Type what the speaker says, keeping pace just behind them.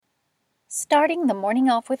Starting the morning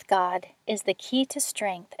off with God is the key to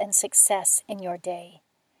strength and success in your day.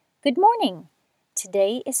 Good morning!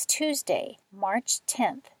 Today is Tuesday, March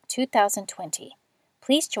 10th, 2020.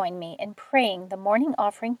 Please join me in praying the morning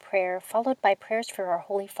offering prayer followed by prayers for our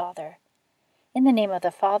Holy Father. In the name of the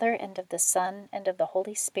Father, and of the Son, and of the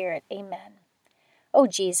Holy Spirit, Amen. O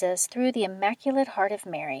Jesus, through the Immaculate Heart of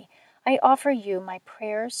Mary, I offer you my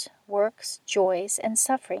prayers, works, joys, and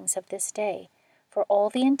sufferings of this day, for all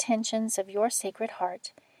the intentions of your Sacred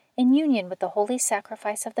Heart, in union with the holy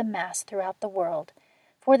sacrifice of the Mass throughout the world,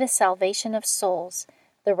 for the salvation of souls,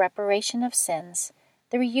 the reparation of sins,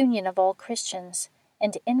 the reunion of all Christians,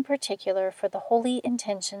 and in particular for the holy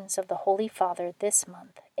intentions of the Holy Father this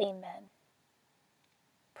month. Amen.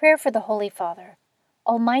 Prayer for the Holy Father.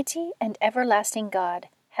 Almighty and everlasting God,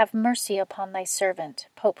 have mercy upon thy servant,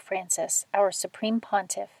 Pope Francis, our Supreme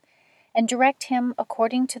Pontiff, and direct him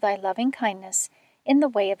according to thy loving kindness in the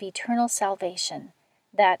way of eternal salvation,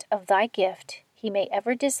 that of thy gift he may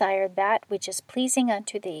ever desire that which is pleasing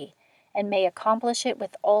unto thee, and may accomplish it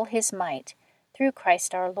with all his might, through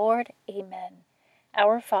Christ our Lord. Amen.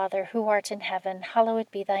 Our Father, who art in heaven,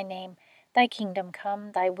 hallowed be thy name. Thy kingdom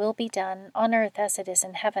come, thy will be done, on earth as it is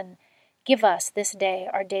in heaven. Give us this day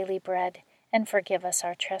our daily bread, and forgive us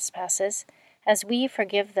our trespasses, as we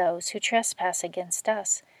forgive those who trespass against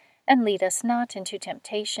us. And lead us not into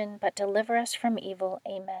temptation, but deliver us from evil.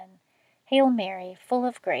 Amen. Hail Mary, full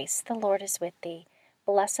of grace, the Lord is with thee.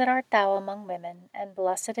 Blessed art thou among women, and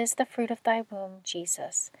blessed is the fruit of thy womb,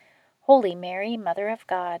 Jesus. Holy Mary, Mother of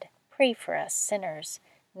God, pray for us sinners,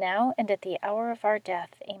 now and at the hour of our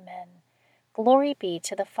death. Amen. Glory be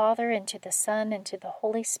to the Father, and to the Son, and to the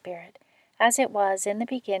Holy Spirit, as it was in the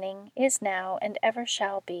beginning, is now, and ever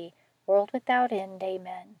shall be, world without end.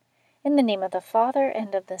 Amen. In the name of the Father,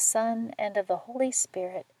 and of the Son, and of the Holy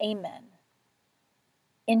Spirit. Amen.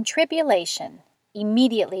 In tribulation,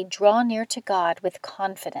 immediately draw near to God with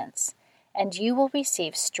confidence, and you will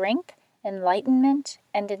receive strength, enlightenment,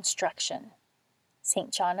 and instruction.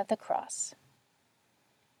 St. John of the Cross.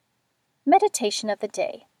 Meditation of the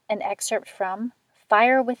Day, an excerpt from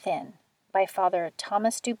Fire Within by Father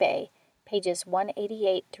Thomas Dubay, pages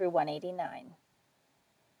 188 through 189.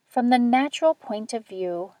 From the natural point of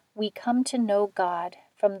view, we come to know God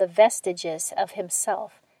from the vestiges of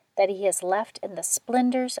himself that he has left in the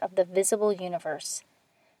splendors of the visible universe,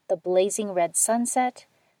 the blazing red sunset,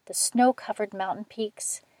 the snow-covered mountain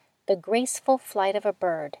peaks, the graceful flight of a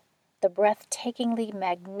bird, the breathtakingly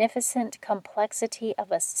magnificent complexity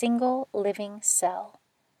of a single living cell.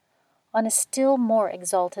 On a still more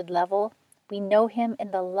exalted level, we know him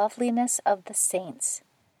in the loveliness of the saints,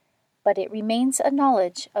 but it remains a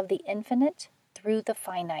knowledge of the infinite through the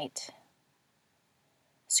finite.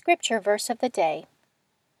 Scripture verse of the day.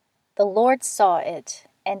 The Lord saw it,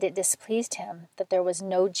 and it displeased him that there was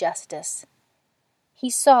no justice. He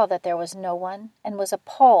saw that there was no one, and was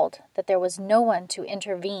appalled that there was no one to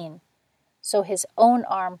intervene. So his own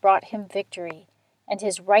arm brought him victory, and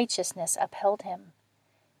his righteousness upheld him.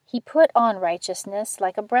 He put on righteousness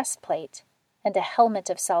like a breastplate, and a helmet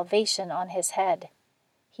of salvation on his head.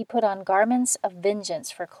 He put on garments of vengeance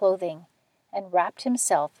for clothing, and wrapped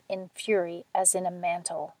himself in fury as in a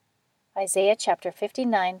mantle. Isaiah chapter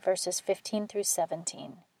 59, verses 15 through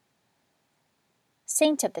 17.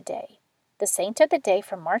 Saint of the Day. The saint of the day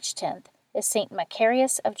for March 10th is Saint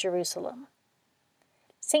Macarius of Jerusalem.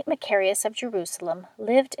 Saint Macarius of Jerusalem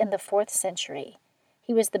lived in the 4th century.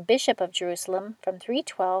 He was the bishop of Jerusalem from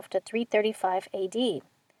 312 to 335 AD.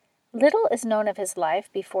 Little is known of his life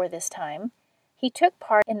before this time. He took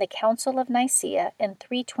part in the Council of Nicaea in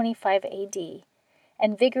 325 AD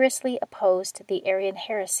and vigorously opposed the Arian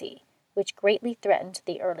heresy, which greatly threatened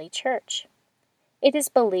the early church. It is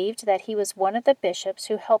believed that he was one of the bishops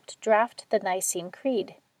who helped draft the Nicene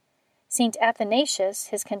Creed. St. Athanasius,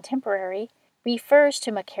 his contemporary, refers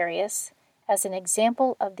to Macarius as an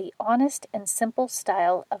example of the honest and simple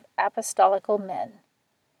style of apostolical men.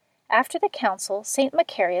 After the council, St.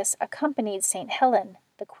 Macarius accompanied St. Helen,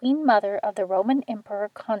 the queen mother of the Roman Emperor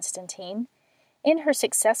Constantine, in her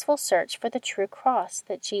successful search for the true cross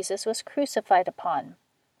that Jesus was crucified upon.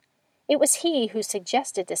 It was he who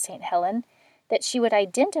suggested to St. Helen that she would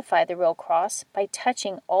identify the real cross by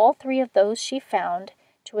touching all 3 of those she found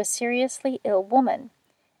to a seriously ill woman,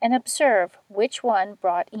 and observe which one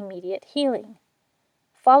brought immediate healing.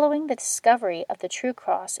 Following the discovery of the true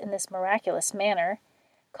cross in this miraculous manner,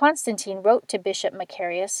 Constantine wrote to Bishop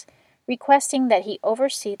Macarius, requesting that he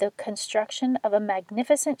oversee the construction of a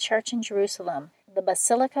magnificent church in Jerusalem, the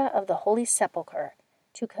Basilica of the Holy Sepulchre,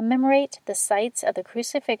 to commemorate the sites of the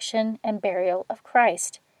crucifixion and burial of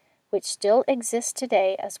Christ, which still exists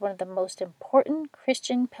today as one of the most important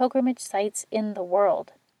Christian pilgrimage sites in the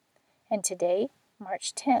world. And today,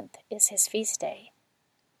 March 10th, is his feast day.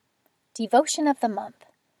 Devotion of the Month.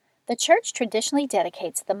 The Church traditionally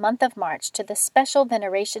dedicates the month of March to the special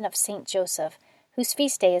veneration of Saint Joseph, whose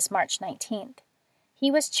feast day is March 19th.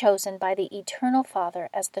 He was chosen by the Eternal Father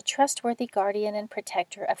as the trustworthy guardian and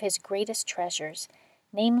protector of his greatest treasures,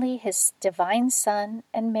 namely his divine Son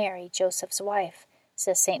and Mary, Joseph's wife,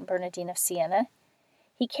 says St. Bernardine of Siena.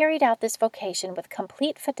 He carried out this vocation with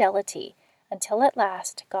complete fidelity until at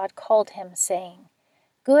last God called him, saying,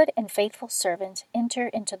 "Good and faithful servant, enter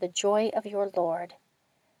into the joy of your Lord."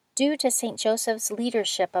 Due to St. Joseph's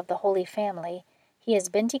leadership of the Holy Family, he has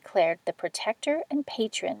been declared the protector and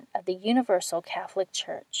patron of the Universal Catholic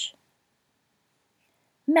Church.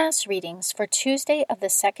 Mass readings for Tuesday of the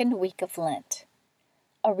second week of Lent.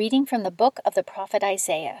 A reading from the book of the prophet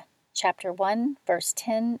Isaiah, chapter 1, verse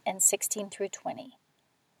 10 and 16 through 20.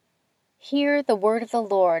 Hear the word of the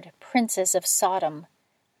Lord, princes of Sodom.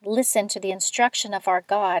 Listen to the instruction of our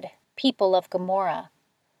God, people of Gomorrah.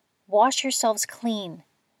 Wash yourselves clean.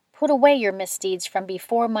 Put away your misdeeds from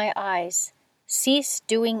before my eyes. Cease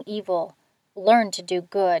doing evil. Learn to do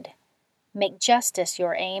good. Make justice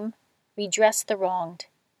your aim. Redress the wronged.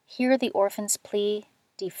 Hear the orphan's plea.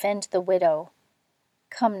 Defend the widow.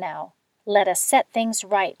 Come now, let us set things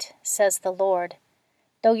right, says the Lord.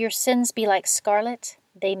 Though your sins be like scarlet,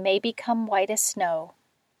 they may become white as snow.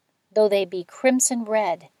 Though they be crimson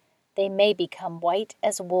red, they may become white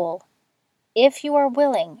as wool. If you are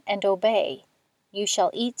willing and obey, you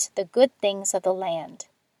shall eat the good things of the land.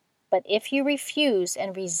 But if you refuse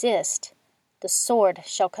and resist, the sword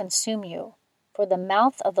shall consume you, for the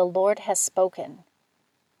mouth of the Lord has spoken.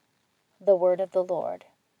 The word of the Lord.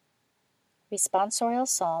 Responsorial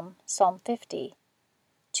Psalm, Psalm 50.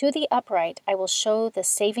 To the upright I will show the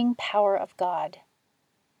saving power of God.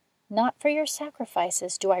 Not for your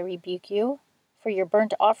sacrifices do I rebuke you, for your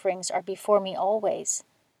burnt offerings are before me always.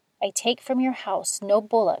 I take from your house no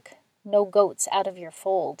bullock, no goats out of your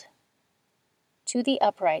fold. To the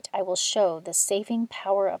upright I will show the saving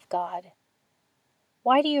power of God.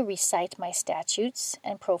 Why do you recite my statutes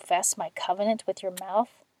and profess my covenant with your mouth,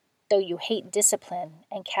 though you hate discipline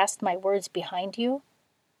and cast my words behind you?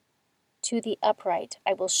 To the upright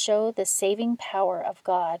I will show the saving power of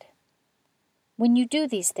God. When you do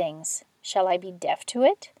these things, shall I be deaf to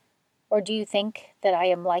it? Or do you think that I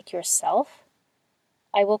am like yourself?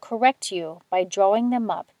 I will correct you by drawing them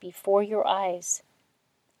up before your eyes.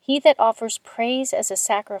 He that offers praise as a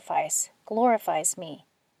sacrifice glorifies me,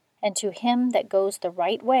 and to him that goes the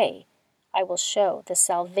right way I will show the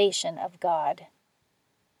salvation of God.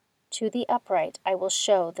 To the upright I will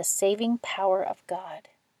show the saving power of God.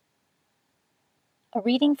 A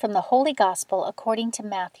reading from the Holy Gospel according to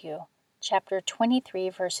Matthew, chapter 23,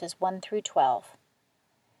 verses 1 through 12.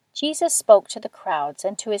 Jesus spoke to the crowds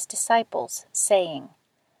and to his disciples, saying,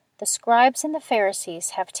 The scribes and the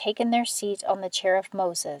Pharisees have taken their seat on the chair of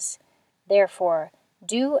Moses. Therefore,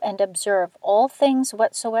 do and observe all things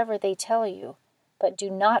whatsoever they tell you, but do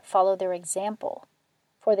not follow their example.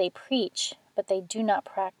 For they preach, but they do not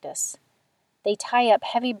practice. They tie up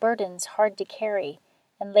heavy burdens hard to carry,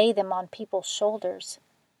 and lay them on people's shoulders,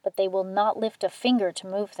 but they will not lift a finger to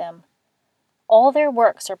move them. All their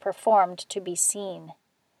works are performed to be seen.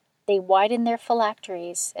 They widen their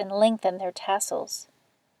phylacteries and lengthen their tassels.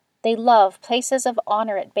 They love places of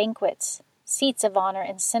honor at banquets, seats of honor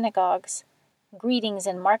in synagogues, greetings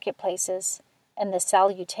in marketplaces, and the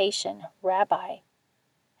salutation, Rabbi.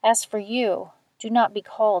 As for you, do not be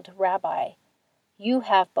called Rabbi. You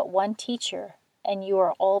have but one teacher, and you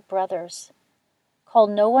are all brothers. Call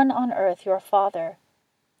no one on earth your father.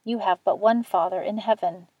 You have but one Father in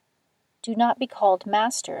heaven. Do not be called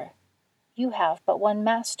Master. You have but one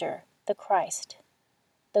Master, the Christ.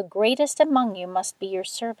 The greatest among you must be your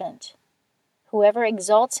servant. Whoever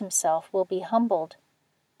exalts himself will be humbled,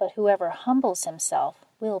 but whoever humbles himself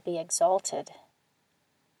will be exalted.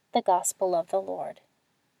 The Gospel of the Lord.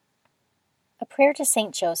 A prayer to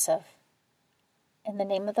Saint Joseph. In the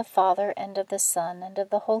name of the Father, and of the Son, and of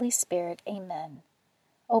the Holy Spirit, Amen.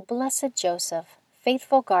 O blessed Joseph,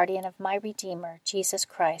 faithful guardian of my Redeemer, Jesus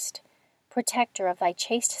Christ, protector of thy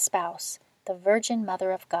chaste spouse, the Virgin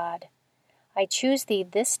Mother of God, I choose thee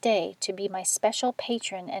this day to be my special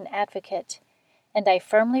patron and advocate, and I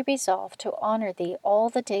firmly resolve to honor thee all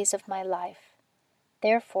the days of my life.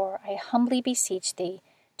 Therefore I humbly beseech thee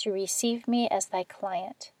to receive me as thy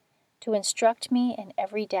client, to instruct me in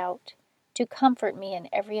every doubt, to comfort me in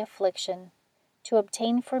every affliction, to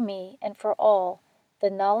obtain for me and for all the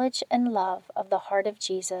knowledge and love of the heart of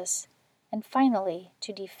Jesus, and finally,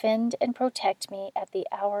 to defend and protect me at the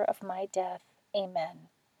hour of my death. Amen.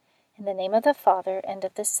 In the name of the Father, and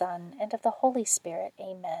of the Son, and of the Holy Spirit.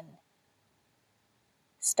 Amen.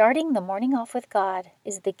 Starting the morning off with God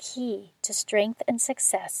is the key to strength and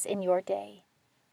success in your day.